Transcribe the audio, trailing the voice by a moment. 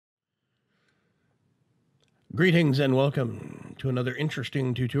Greetings and welcome to another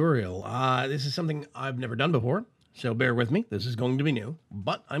interesting tutorial. This is something I've never done before, so bear with me. This is going to be new,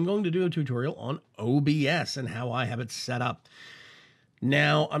 but I'm going to do a tutorial on OBS and how I have it set up.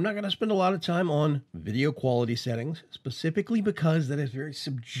 Now, I'm not going to spend a lot of time on video quality settings, specifically because that is very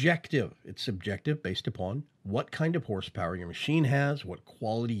subjective. It's subjective based upon what kind of horsepower your machine has, what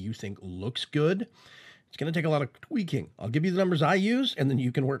quality you think looks good. It's going to take a lot of tweaking. I'll give you the numbers I use, and then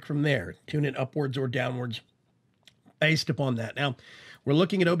you can work from there. Tune it upwards or downwards based upon that. Now, we're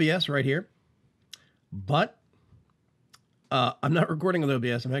looking at OBS right here, but I'm not recording with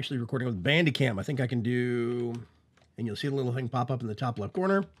OBS. I'm actually recording with Bandicam. I think I can do, and you'll see the little thing pop up in the top left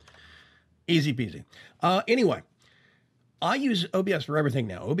corner. Easy peasy. Anyway, I use OBS for everything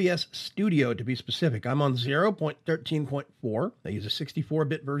now. OBS Studio, to be specific. I'm on 0.13.4. I use a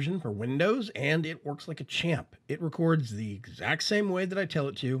 64-bit version for Windows, and it works like a champ. It records the exact same way that I tell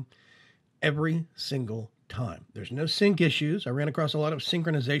it to every single time. There's no sync issues. I ran across a lot of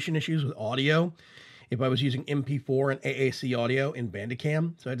synchronization issues with audio if I was using MP4 and AAC audio in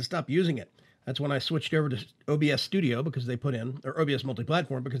Bandicam, so I had to stop using it. That's when I switched over to OBS Studio because they put in, or OBS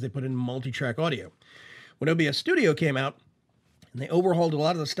Multiplatform because they put in multi-track audio. When OBS Studio came out, and they overhauled a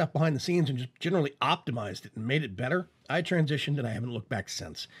lot of the stuff behind the scenes and just generally optimized it and made it better, I transitioned and I haven't looked back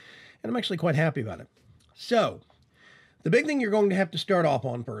since. And I'm actually quite happy about it. So, the big thing you're going to have to start off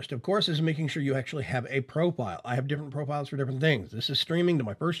on first, of course, is making sure you actually have a profile. I have different profiles for different things. This is streaming to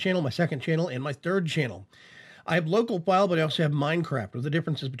my first channel, my second channel, and my third channel. I have local file, but I also have Minecraft. What are the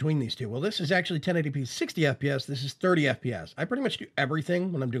differences between these two? Well, this is actually 1080p 60 FPS. This is 30 FPS. I pretty much do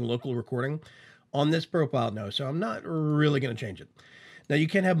everything when I'm doing local recording on this profile now, so I'm not really going to change it. Now, you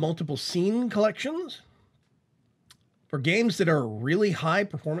can have multiple scene collections for games that are really high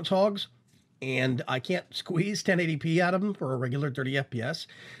performance hogs, and I can't squeeze 1080p out of them for a regular 30 FPS.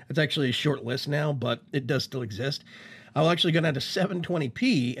 It's actually a short list now, but it does still exist. I'll actually go down to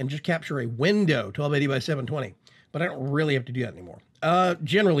 720p and just capture a window, 1280 by 720, but I don't really have to do that anymore.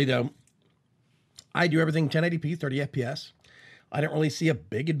 Generally, though, I do everything 1080p, 30 FPS. I don't really see a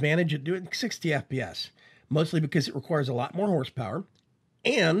big advantage at doing 60 FPS, mostly because it requires a lot more horsepower,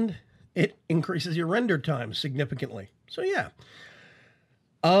 and it increases your render time significantly. So, yeah.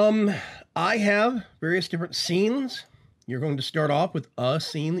 I have various different scenes. You're going to start off with a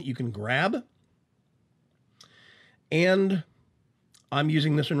scene that you can grab. And I'm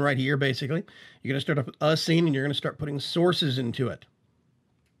using this one right here, basically. You're going to start off with a scene, and you're going to start putting sources into it.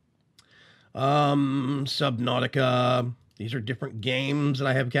 Subnautica. These are different games that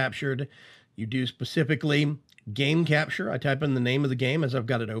I have captured. You do specifically game capture. I type in the name of the game as I've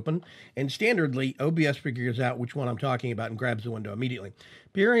got it open, and standardly OBS figures out which one I'm talking about and grabs the window immediately.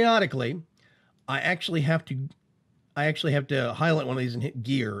 Periodically, I actually have to highlight one of these and hit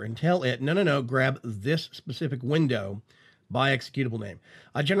gear and tell it, no, grab this specific window by executable name.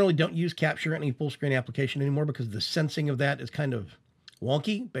 I generally don't use capture in any full screen application anymore because the sensing of that is kind of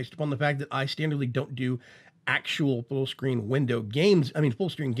wonky based upon the fact that I standardly don't do actual full screen window games. Full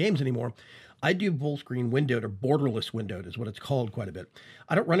screen games anymore. I do full screen windowed or borderless windowed is what it's called quite a bit.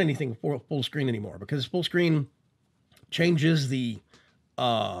 I don't run anything for full screen anymore because full screen changes the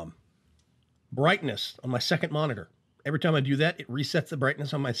brightness on my second monitor. Every time I do that, it resets the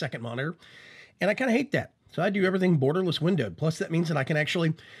brightness on my second monitor, and I kind of hate that. So I do everything borderless windowed. Plus, that means that I can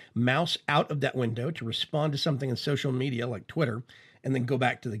actually mouse out of that window to respond to something in social media like Twitter, and then go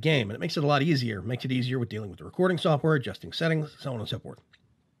back to the game. And it makes it a lot easier. It makes it easier with dealing with the recording software, adjusting settings, so on and so forth.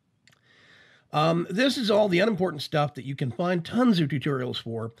 This is all the unimportant stuff that you can find tons of tutorials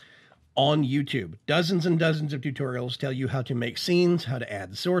for on YouTube. Dozens and dozens of tutorials tell you how to make scenes, how to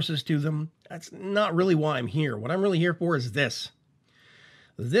add sources to them. That's not really why I'm here. What I'm really here for is this.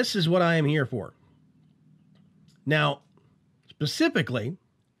 This is what I am here for. Now, specifically,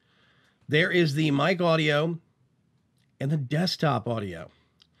 there is the mic audio and the desktop audio.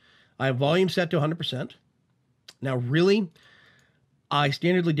 I have volume set to 100%. Now, really, I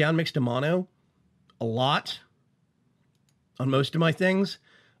standardly downmix to mono a lot on most of my things.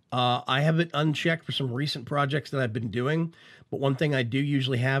 I have it unchecked for some recent projects that I've been doing, but one thing I do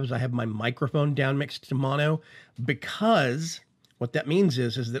usually have is I have my microphone downmixed to mono, because what that means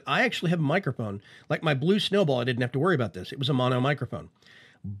is that I actually have a microphone. Like my Blue Snowball, I didn't have to worry about this. It was a mono microphone.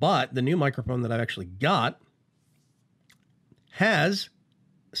 But the new microphone that I've actually got has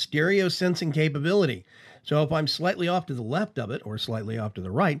stereo sensing capability. So if I'm slightly off to the left of it or slightly off to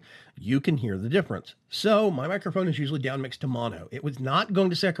the right, you can hear the difference. So my microphone is usually downmixed to mono. It was not going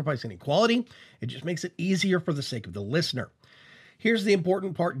to sacrifice any quality. It just makes it easier for the sake of the listener. Here's the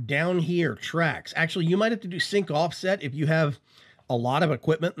important part down here, tracks. Actually, you might have to do sync offset if you have a lot of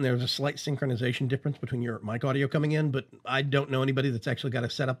equipment, and there's a slight synchronization difference between your mic audio coming in, but I don't know anybody that's actually got a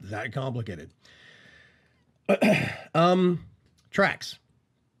setup that complicated. Tracks.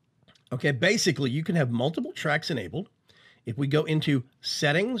 Okay, basically, you can have multiple tracks enabled. If we go into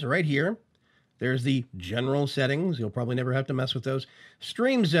settings right here, there's the general settings. You'll probably never have to mess with those.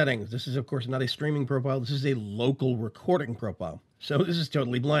 Stream settings. This is, of course, not a streaming profile. This is a local recording profile. So this is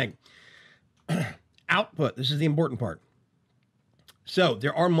totally blank. Output. This is the important part. So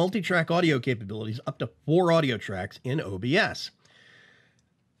there are multi-track audio capabilities, up to 4 audio tracks in OBS.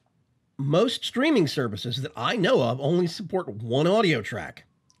 Most streaming services that I know of only support 1 audio track.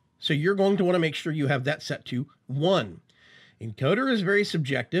 So you're going to want to make sure you have that set to 1. Encoder is very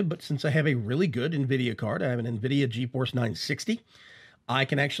subjective, but since I have a really good NVIDIA card, I have an NVIDIA GeForce 960, I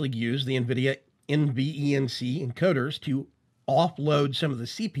can actually use the NVIDIA NVENC encoders to offload some of the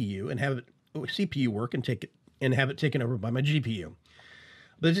CPU and have it CPU work and have it taken over by my GPU.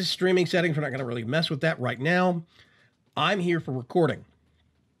 But this is streaming settings. We're not going to really mess with that right now. I'm here for recording.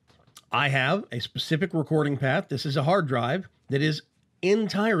 I have a specific recording path. This is a hard drive that is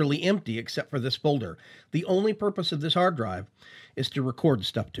entirely empty except for this folder. The only purpose of this hard drive is to record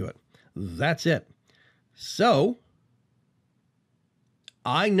stuff to it. That's it. So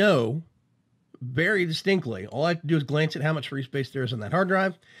I know very distinctly, all I have to do is glance at how much free space there is on that hard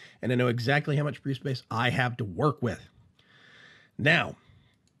drive, and I know exactly how much free space I have to work with. Now,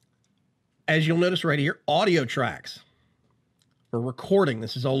 as you'll notice right here, audio tracks for recording.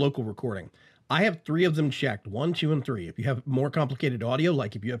 This is all local recording. I have 3 of them checked, 1, 2, and 3. If you have more complicated audio,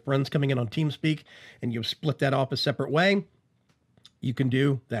 like if you have friends coming in on TeamSpeak and you've split that off a separate way, you can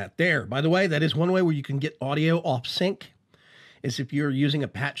do that there. By the way, that is one way where you can get audio off sync, is if you're using a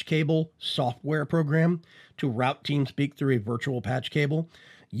patch cable software program to route TeamSpeak through a virtual patch cable,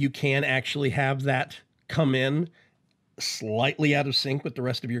 you can actually have that come in slightly out of sync with the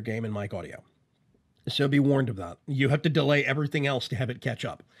rest of your game and mic audio. So be warned of that. You have to delay everything else to have it catch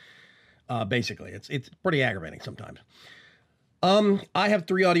up. Basically, it's pretty aggravating sometimes. I have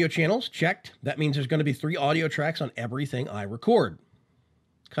 3 audio channels checked. That means there's going to be 3 audio tracks on everything I record.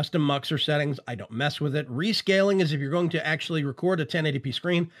 Custom muxer settings, I don't mess with it. Rescaling is if you're going to actually record a 1080p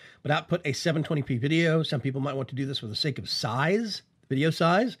screen, but output a 720p video. Some people might want to do this for the sake of size, video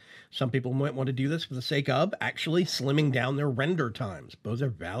size. Some people might want to do this for the sake of actually slimming down their render times. Those are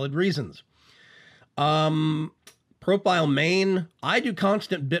valid reasons. Profile main, I do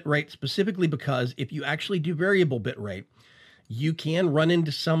constant bitrate specifically because if you actually do variable bitrate, you can run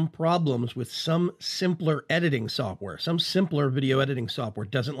into some problems with some simpler editing software. Some simpler video editing software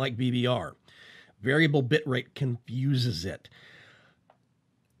doesn't like VBR. Variable bitrate confuses it.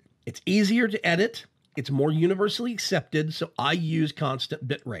 It's easier to edit. It's more universally accepted, so I use constant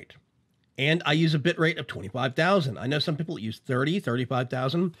bitrate. And I use a bitrate of 25,000. I know some people use 30,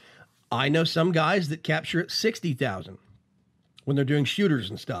 35,000. I know some guys that capture at 60,000 when they're doing shooters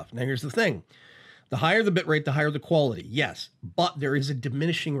and stuff. Now, here's the thing. The higher the bitrate, the higher the quality. Yes, but there is a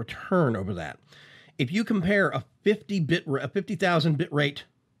diminishing return over that. If you compare a 50,000 bitrate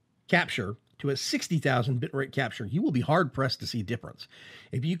capture to a 60,000 bitrate capture, you will be hard-pressed to see difference.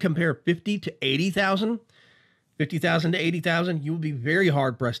 If you compare 50 to 80,000, 50,000 to 80,000, you will be very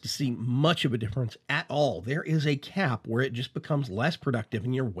hard-pressed to see much of a difference at all. There is a cap where it just becomes less productive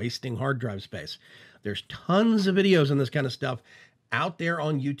and you're wasting hard drive space. There's tons of videos on this kind of stuff out there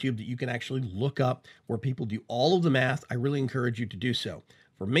on YouTube that you can actually look up where people do all of the math. I really encourage you to do so.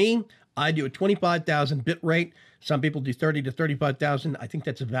 For me, I do a 25,000 bit rate. Some people do 30 to 35,000. I think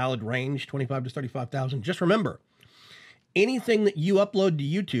that's a valid range, 25 to 35,000. Just remember, anything that you upload to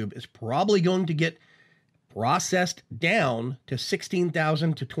YouTube is probably going to get processed down to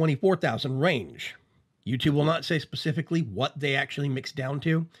 16,000 to 24,000 range. YouTube will not say specifically what they actually mix down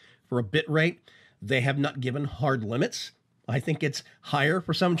to for a bit rate. They have not given hard limits. I think it's higher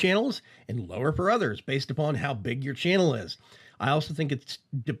for some channels and lower for others based upon how big your channel is. I also think it's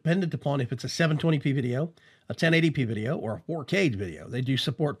dependent upon if it's a 720p video, a 1080p video, or a 4K video. They do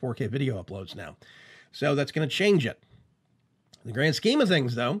support 4K video uploads now. So that's going to change it. In the grand scheme of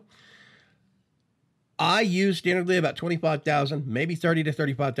things, though, I use standardly about 25,000, maybe 30 to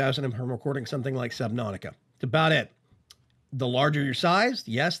 35,000 if I'm recording something like Subnautica. It's about it. The larger your size,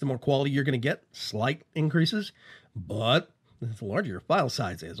 yes, the more quality you're going to get, slight increases, but the larger your file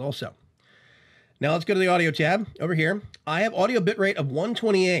size is also. Now let's go to the audio tab over here. I have audio bitrate of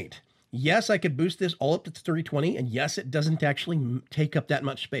 128. Yes, I could boost this all up to 320, and yes, it doesn't actually take up that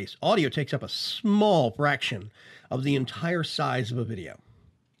much space. Audio takes up a small fraction of the entire size of a video.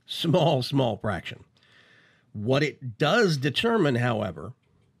 Small fraction. What it does determine, however,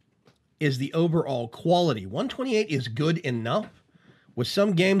 is the overall quality. 128 is good enough, With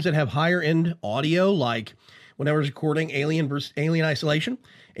some games that have higher end audio, like when I was recording Alien vs. Alien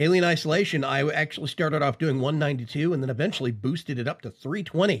Isolation, I actually started off doing 192 and then eventually boosted it up to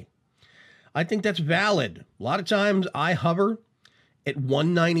 320. I think that's valid. A lot of times I hover at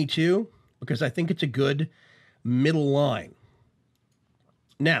 192 because I think it's a good middle line.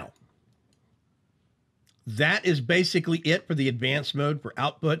 Now, that is basically it for the advanced mode for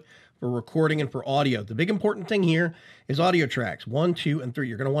output, for recording, and for audio. The big important thing here is audio tracks 1, 2, and 3.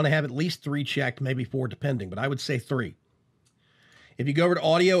 You're going to want to have at least 3 checked, maybe 4 depending, but I would say 3. If you go over to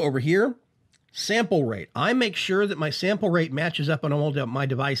audio over here, sample rate. I make sure that my sample rate matches up on all my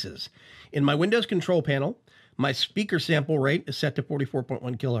devices. In my Windows control panel, my speaker sample rate is set to 44.1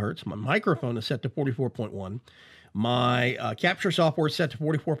 kilohertz. My microphone is set to 44.1. My capture software is set to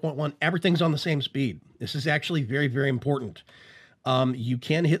 44.1. Everything's on the same speed. This is actually very, very important. You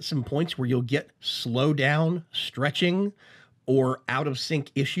can hit some points where you'll get slow down, stretching, or out of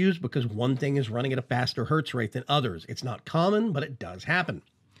sync issues because one thing is running at a faster hertz rate than others. It's not common, but it does happen.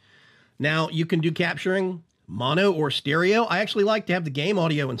 Now, you can do capturing mono or stereo. I actually like to have the game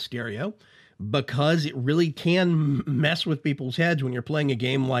audio in stereo because it really can mess with people's heads when you're playing a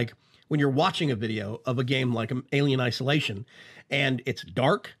game like, when you're watching a video of a game like Alien Isolation and it's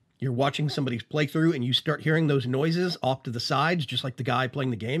dark, you're watching somebody's playthrough and you start hearing those noises off to the sides, just like the guy playing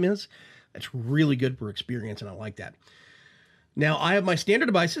the game is. That's really good for experience, and I like that. Now, I have my standard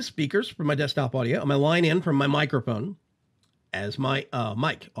devices, speakers for my desktop audio, and my line in from my microphone as my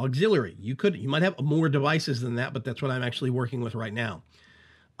mic, auxiliary. You might have more devices than that, but that's what I'm actually working with right now.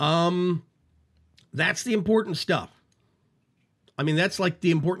 That's the important stuff. I mean, that's like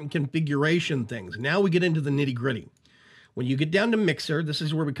the important configuration things. Now we get into the nitty gritty. When you get down to mixer, this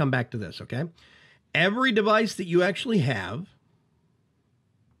is where we come back to this, okay? Every device that you actually have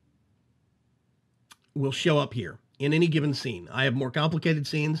will show up here in any given scene. I have more complicated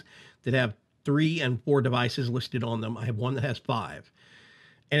scenes that have 3 and 4 devices listed on them. I have one that has 5.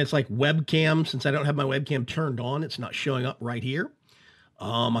 And it's like webcam. Since I don't have my webcam turned on, it's not showing up right here.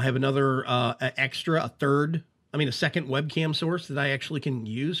 I have another a second webcam source that I actually can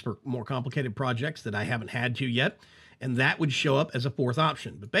use for more complicated projects that I haven't had to yet. And that would show up as a 4th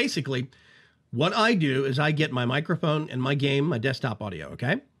option. But basically, what I do is I get my microphone and my game, my desktop audio,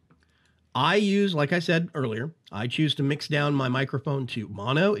 okay? I use, like I said earlier, I choose to mix down my microphone to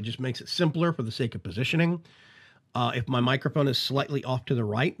mono. It just makes it simpler for the sake of positioning. If my microphone is slightly off to the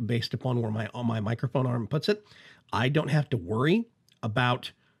right, based upon where my microphone arm puts it, I don't have to worry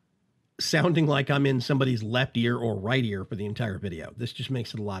about sounding like I'm in somebody's left ear or right ear for the entire video. This just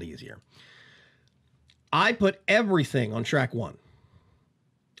makes it a lot easier. I put everything on track 1.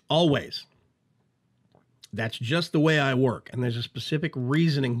 Always. That's just the way I work, and there's a specific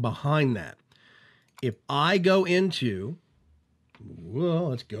reasoning behind that. If I go into, well,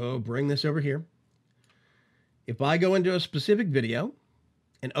 let's go bring this over here. If I go into a specific video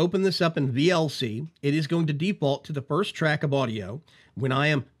and open this up in VLC, it is going to default to the first track of audio when I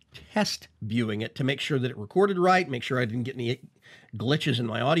am test viewing it to make sure that it recorded right, make sure I didn't get any glitches in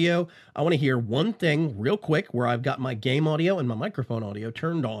my audio. I want to hear one thing real quick where I've got my game audio and my microphone audio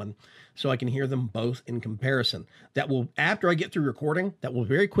turned on so I can hear them both in comparison. That will, after I get through recording, that will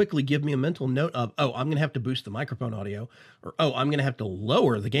very quickly give me a mental note of, oh, I'm going to have to boost the microphone audio, or, oh, I'm going to have to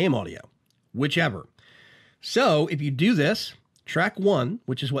lower the game audio, whichever. So if you do this, track 1,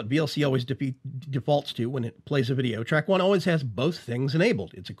 which is what VLC always defaults to when it plays a video, track 1 always has both things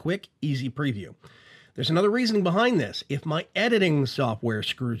enabled. It's a quick, easy preview. There's another reasoning behind this. If my editing software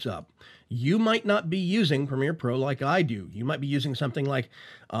screws up, you might not be using Premiere Pro like I do. You might be using something like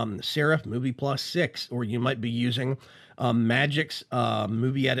Serif Movie Plus 6, or you might be using Magic's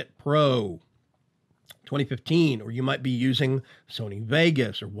Movie Edit Pro 2015, or you might be using Sony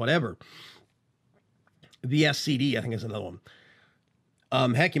Vegas or whatever. VSCD, I think, is another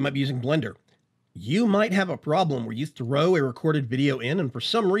one. Heck, you might be using Blender. You might have a problem where you throw a recorded video in, and for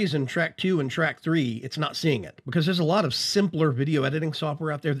some reason, track 2 and track 3, it's not seeing it, because there's a lot of simpler video editing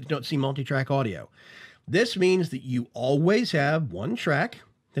software out there that don't see multi-track audio. This means that you always have one track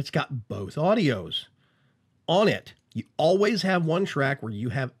that's got both audios on it. You always have one track where you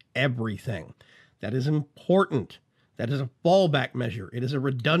have everything. That is important. That is a fallback measure. It is a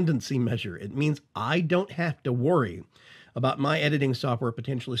redundancy measure. It means I don't have to worry about my editing software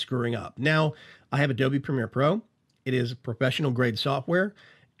potentially screwing up. Now, I have Adobe Premiere Pro. It is professional grade software,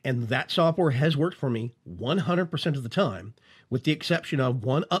 and that software has worked for me 100% of the time, with the exception of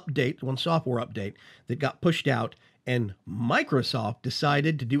one software update that got pushed out, and Microsoft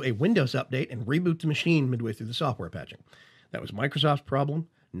decided to do a Windows update and reboot the machine midway through the software patching. That was Microsoft's problem,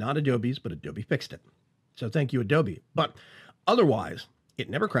 not Adobe's, but Adobe fixed it. So thank you, Adobe. But Otherwise, it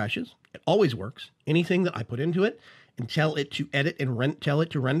never crashes. It always works. Anything that I put into it and tell it to edit and tell it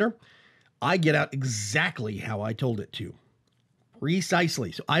to render, I get out exactly how I told it to.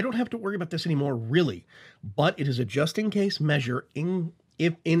 Precisely. So I don't have to worry about this anymore, really. But it is a just-in-case measure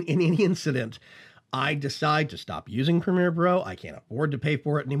if in any incident I decide to stop using Premiere Pro, I can't afford to pay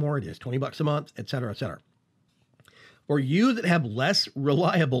for it anymore, it is $20 a month, etc., etc. For you that have less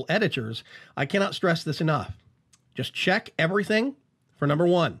reliable editors, I cannot stress this enough. Just check everything for number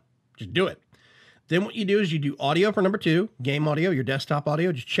one. Just do it. Then what you do is you do audio for number two, game audio, your desktop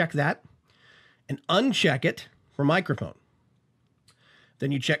audio, just check that, and uncheck it for microphone.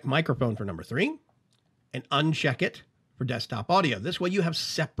 Then you check microphone for number three, and uncheck it for desktop audio. This way you have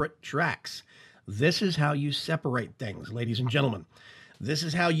separate tracks. This is how you separate things, ladies and gentlemen. This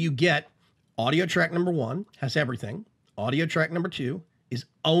is how you get audio track number one, has everything. Audio track number two is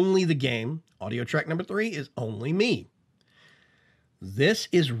only the game. Audio track number three is only me. This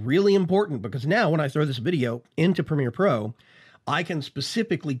is really important because now when I throw this video into Premiere Pro, I can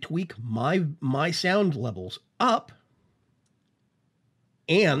specifically tweak my sound levels up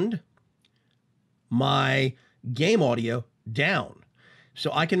and my game audio down.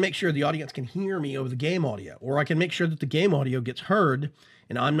 So I can make sure the audience can hear me over the game audio, or I can make sure that the game audio gets heard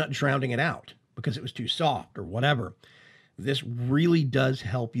and I'm not drowning it out because it was too soft or whatever. This really does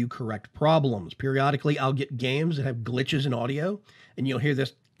help you correct problems. Periodically, I'll get games that have glitches in audio, and you'll hear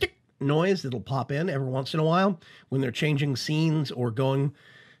this tick noise that'll pop in every once in a while when they're changing scenes or going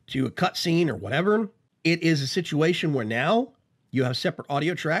to a cut scene or whatever. It is a situation where now you have separate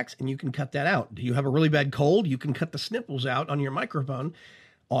audio tracks and you can cut that out. Do you have a really bad cold? You can cut the sniffles out on your microphone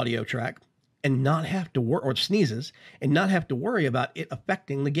audio track and not have to worry, or sneezes, and not have to worry about it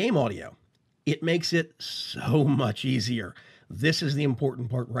affecting the game audio. It makes it so much easier. This is the important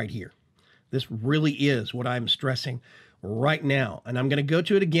part right here. This really is what I'm stressing right now. And I'm going to go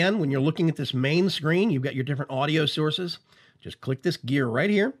to it again. When you're looking at this main screen, you've got your different audio sources. Just click this gear right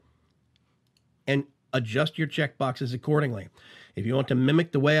here and adjust your checkboxes accordingly. If you want to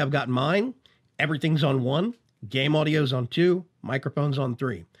mimic the way I've got mine, everything's on 1, game audio's on 2, microphone's on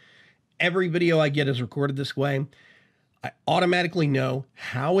 3. Every video I get is recorded this way. I automatically know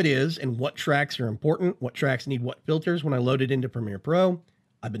how it is and what tracks are important, what tracks need what filters when I load it into Premiere Pro.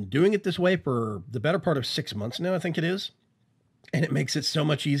 I've been doing it this way for the better part of 6 months now, I think it is. And it makes it so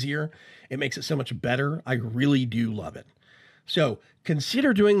much easier. It makes it so much better. I really do love it. So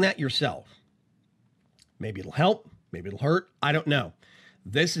consider doing that yourself. Maybe it'll help, maybe it'll hurt, I don't know.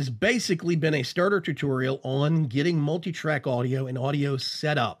 This has basically been a starter tutorial on getting multi-track audio and audio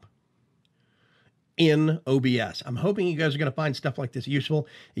set up in OBS. I'm hoping you guys are going to find stuff like this useful.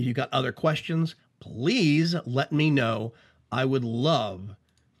 If you've got other questions, please let me know. I would love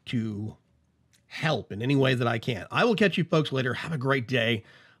to help in any way that I can. I will catch you folks later. Have a great day.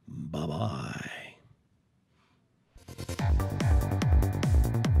 Bye-bye.